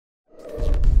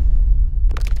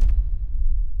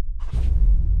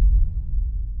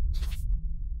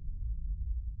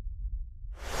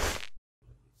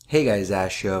Hey guys,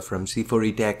 Ash here from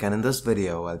C4eTech, and in this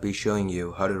video I'll be showing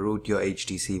you how to root your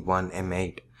HTC One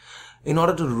M8. In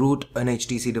order to root an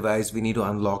HTC device, we need to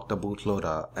unlock the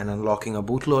bootloader, and unlocking a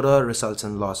bootloader results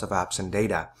in loss of apps and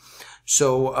data.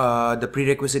 So the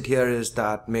prerequisite here is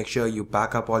that make sure you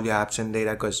back up all your apps and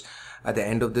data, because at the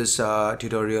end of this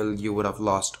tutorial you would have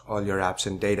lost all your apps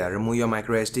and data. Remove your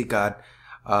micro SD card,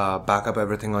 back up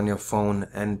everything on your phone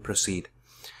and proceed.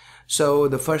 So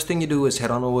the first thing you do is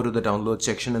head on over to the download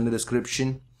section in the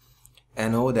description,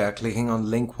 and over there clicking on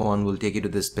link 1 will take you to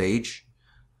this page.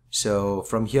 So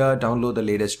from here, download the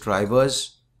latest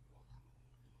drivers.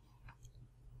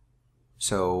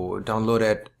 So download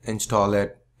it, install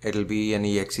it. It'll be an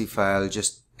exe file,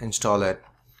 just install it.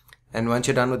 And once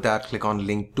you're done with that, click on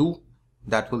link 2.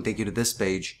 That will take you to this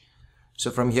page. So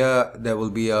from here there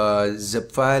will be a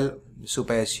zip file.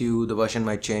 Super SU, the version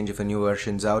might change if a new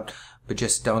version's out, but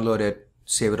just download it,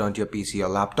 save it onto your PC or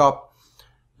laptop.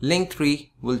 Link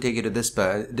 3 will take you to this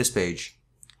page.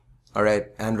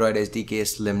 Alright,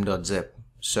 AndroidSDKSlim.zip.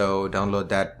 So download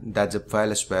that zip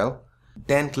file as well.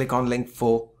 Then click on link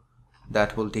 4.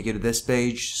 That will take you to this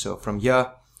page. So from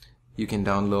here you can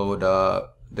download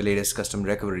the latest custom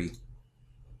recovery.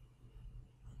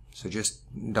 So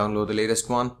just download the latest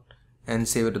one and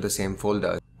save it to the same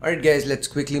folder. Alright guys, let's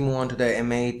quickly move on to the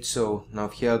M8. So now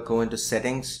here, go into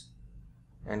settings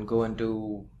and go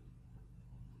into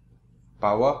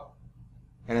power,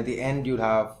 and at the end you'll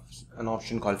have an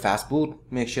option called Fastboot.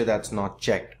 Make sure that's not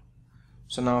checked.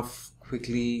 So now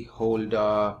quickly hold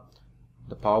the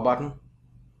power button,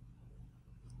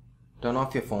 turn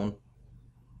off your phone.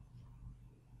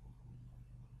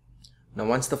 Now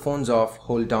once the phone's off,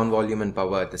 hold down volume and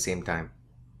power at the same time.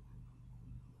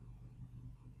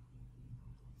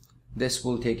 This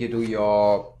will take you to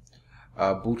your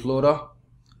bootloader.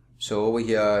 So over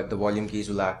here the volume keys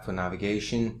will act for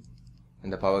navigation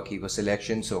and the power key for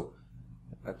selection. So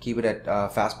keep it at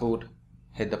Fastboot,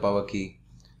 hit the power key,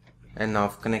 and now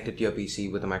connect it to your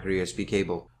PC with a micro USB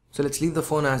cable. So let's leave the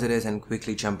phone as it is and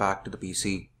quickly jump back to the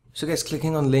PC. So guys,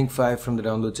 clicking on link 5 from the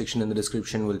download section in the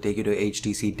description will take you to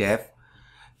HTC Dev.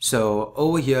 So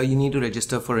over here you need to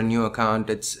register for a new account.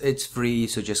 It's free,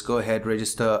 so just go ahead,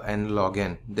 register and log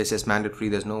in. This is mandatory,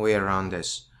 there's no way around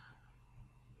this.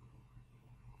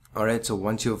 Alright, so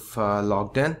once you've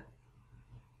logged in,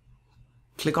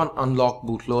 click on unlock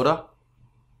bootloader,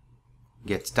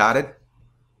 get started,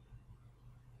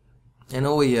 and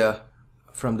over here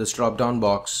from this drop down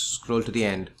box scroll to the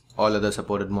end, all other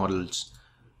supported models,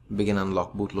 begin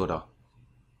unlock bootloader.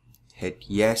 Hit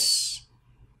yes,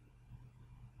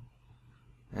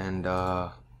 and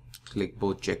click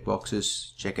both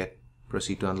checkboxes, check it,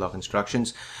 proceed to unlock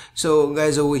instructions. So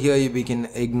guys, over here we can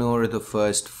ignore the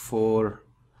first 4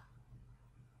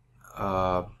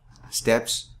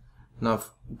 steps. Now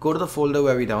go to the folder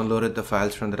where we downloaded the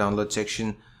files from the download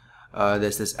section.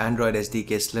 There's this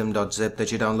AndroidSDKSlim.zip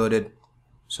that you downloaded.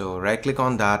 So right click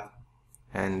on that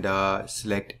and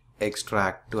select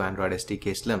extract to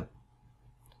AndroidSDKSlim.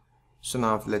 So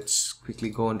now let's quickly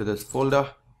go into this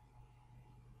folder.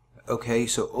 Okay,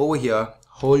 so over here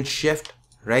hold shift,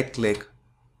 right click,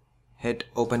 hit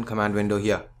open command window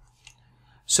here.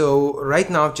 So right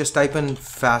now just type in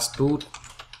Fastboot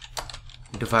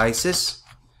devices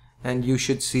and you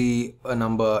should see a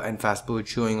number and Fastboot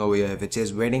showing over here. If it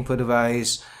says waiting for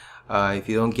device, if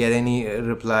you don't get any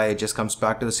reply, it just comes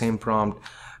back to the same prompt.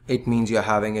 It means you're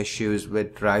having issues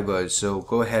with drivers. So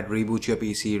go ahead, reboot your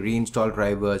PC, reinstall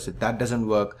drivers. If that doesn't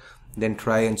work, then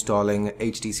try installing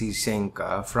HTC Sync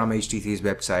from HTC's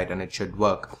website and it should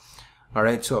work.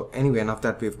 Alright, so anyway, enough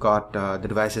that we've got the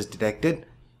devices detected.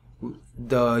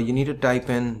 You need to type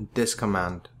in this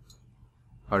command.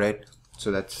 Alright,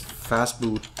 so that's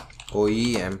Fastboot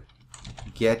OEM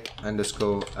get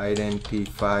underscore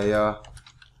identifier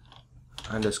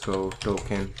underscore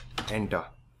token, enter.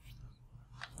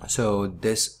 So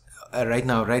this right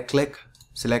now right click,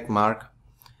 select mark,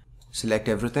 select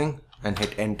everything and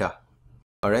hit enter.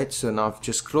 Alright, so now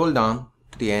just scroll down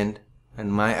to the end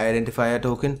and my identifier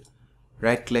token,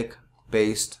 right click,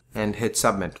 paste and hit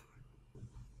submit.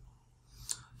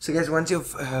 So guys, once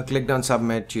you've clicked on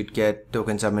submit, you'd get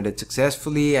token submitted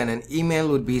successfully, and an email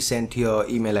would be sent to your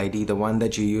email ID, the one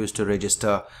that you used to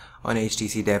register on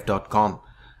htcdev.com.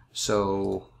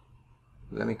 So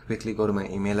let me quickly go to my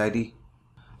email ID.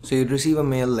 So you'd receive a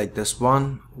mail like this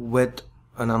one with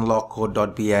an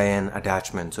unlockcode.bin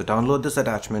attachment. So download this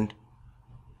attachment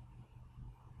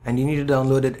and you need to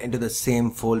download it into the same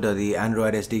folder, the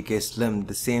AndroidSDKSlim,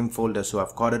 the same folder. So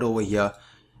I've got it over here,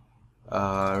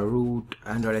 root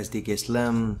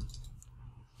AndroidSDKSlim.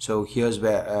 So here's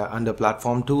where under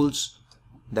platform tools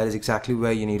that is exactly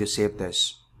where you need to save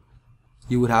this.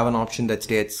 You would have an option that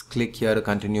states click here to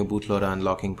continue bootloader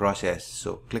unlocking process.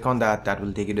 So click on that. That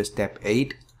will take you to step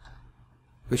 8,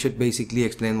 which should basically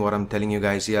explain what I'm telling you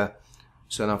guys here.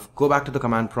 So now go back to the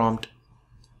command prompt,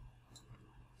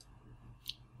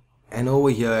 and over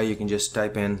here you can just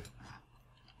type in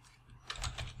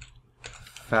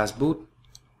Fastboot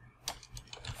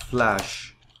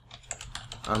flash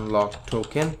unlock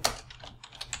token,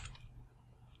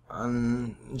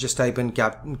 and just type in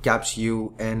caps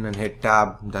U N and hit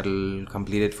tab. That'll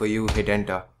complete it for you. Hit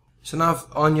enter. So now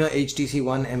on your HTC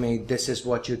One M8, this is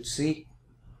what you'd see.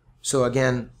 So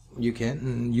again, you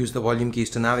can use the volume keys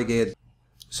to navigate.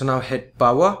 So now hit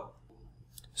power.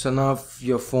 So now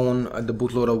your phone, the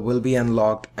bootloader will be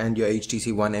unlocked and your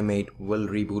HTC One M8 will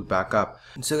reboot back up.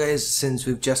 So guys, since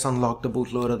we've just unlocked the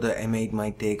bootloader, the M8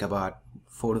 might take about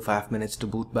 4 to 5 minutes to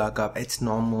boot back up. It's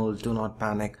normal, do not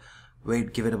panic.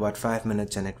 Wait, give it about 5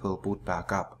 minutes and it will boot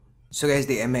back up. So guys,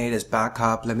 the M8 is back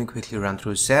up. Let me quickly run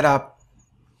through setup.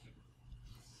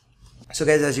 So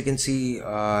guys, as you can see, we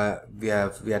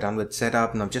are done with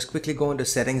setup. Now just quickly go into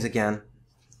settings again,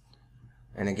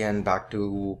 and again back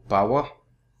to power,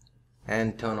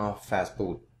 and turn off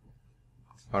Fastboot.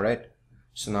 Alright,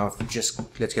 so now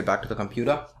let's get back to the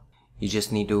computer. You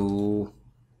just need to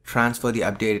transfer the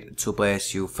updated Super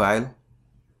SU file,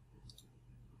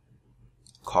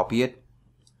 copy it,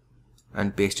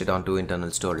 and paste it onto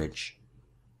internal storage.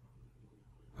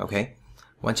 Okay,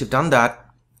 once you've done that,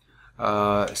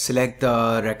 select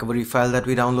the recovery file that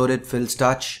we downloaded, Phil's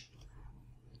Touch.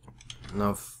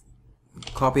 Now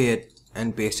copy it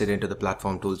and paste it into the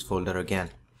platform tools folder again.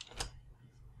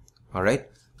 Alright,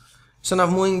 so now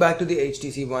moving back to the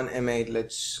HTC One M8,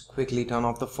 let's quickly turn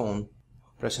off the phone.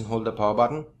 Press and hold the power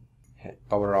button, hit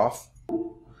power off.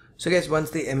 So guys,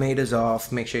 once the M8 is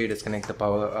off, make sure you disconnect the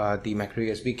power, the micro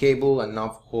USB cable, and now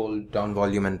hold down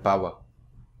volume and power.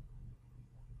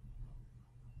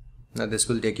 Now this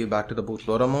will take you back to the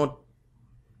bootloader mode.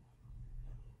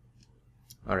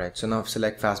 Alright, so now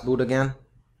select Fastboot again,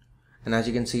 and as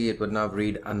you can see, it would now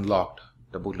read unlocked,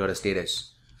 the bootloader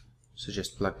status. So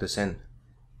just plug this in.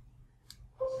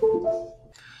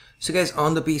 So guys,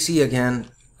 on the PC again,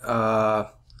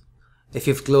 if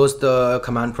you've closed the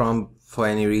command prompt for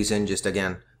any reason, just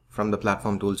again from the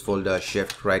platform tools folder,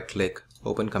 shift right click,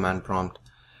 open command prompt,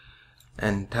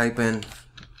 and type in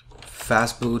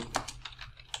Fastboot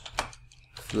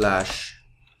flash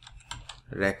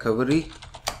recovery,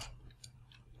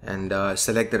 and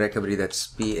select the recovery, that's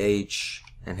PH,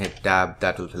 and hit tab.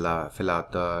 That will fill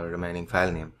out the remaining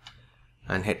file name,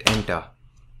 and hit enter.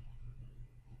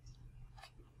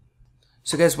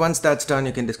 So guys, once that's done,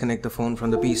 you can disconnect the phone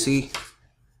from the PC,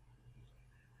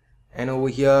 and over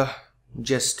here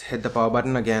just hit the power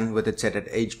button again with it set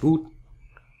at HBoot,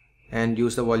 and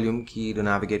use the volume key to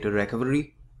navigate to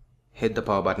recovery. Hit the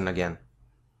power button again.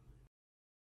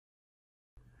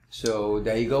 So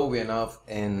there you go, we are now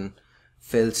in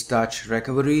Phil's Touch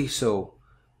recovery. So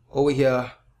over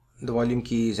here the volume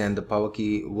keys and the power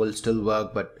key will still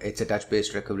work, but it's a touch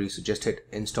based recovery. So just hit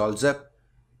install zip,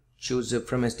 choose zip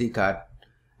from SD card,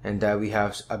 and there we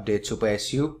have update Super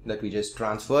SU that we just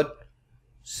transferred.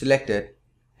 Select it,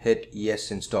 hit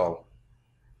yes install,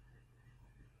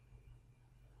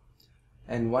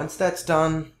 and once that's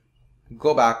done,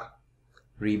 go back,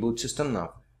 reboot system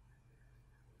now.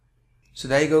 So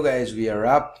there you go guys, we are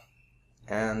up,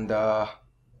 and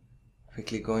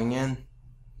quickly going in,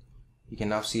 you can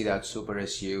now see that Super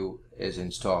SU is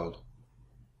installed.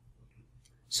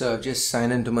 So I've just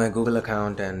signed into my Google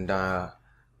account and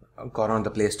got on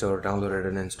the Play Store, downloaded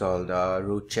and installed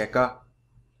root checker.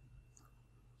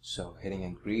 So hitting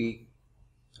agree,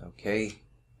 okay,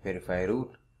 verify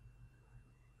root.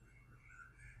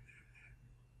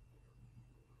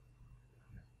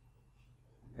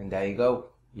 And there you go.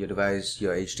 Your device,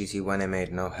 your HTC One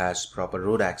M8 now has proper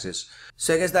root access.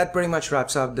 So I guess that pretty much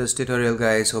wraps up this tutorial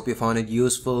guys. Hope you found it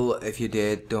useful. If you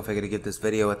did, don't forget to give this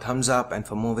video a thumbs up, and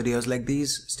for more videos like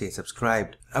these, stay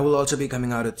subscribed. I will also be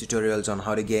coming out with tutorials on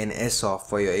how to gain SOF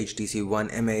for your HTC One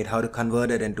M8, how to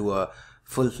convert it into a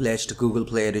full-fledged Google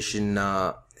Play Edition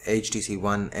HTC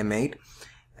One M8,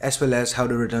 as well as how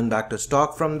to return back to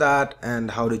stock from that,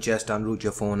 and how to just unroot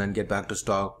your phone and get back to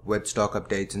stock with stock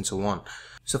updates and so on.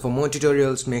 So for more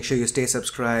tutorials, make sure you stay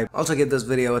subscribed. Also give this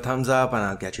video a thumbs up, and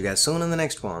I'll catch you guys soon in the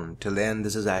next one. Till then,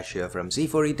 this is Ash here from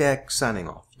C4E Tech signing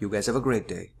off. You guys have a great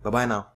day. Bye bye now.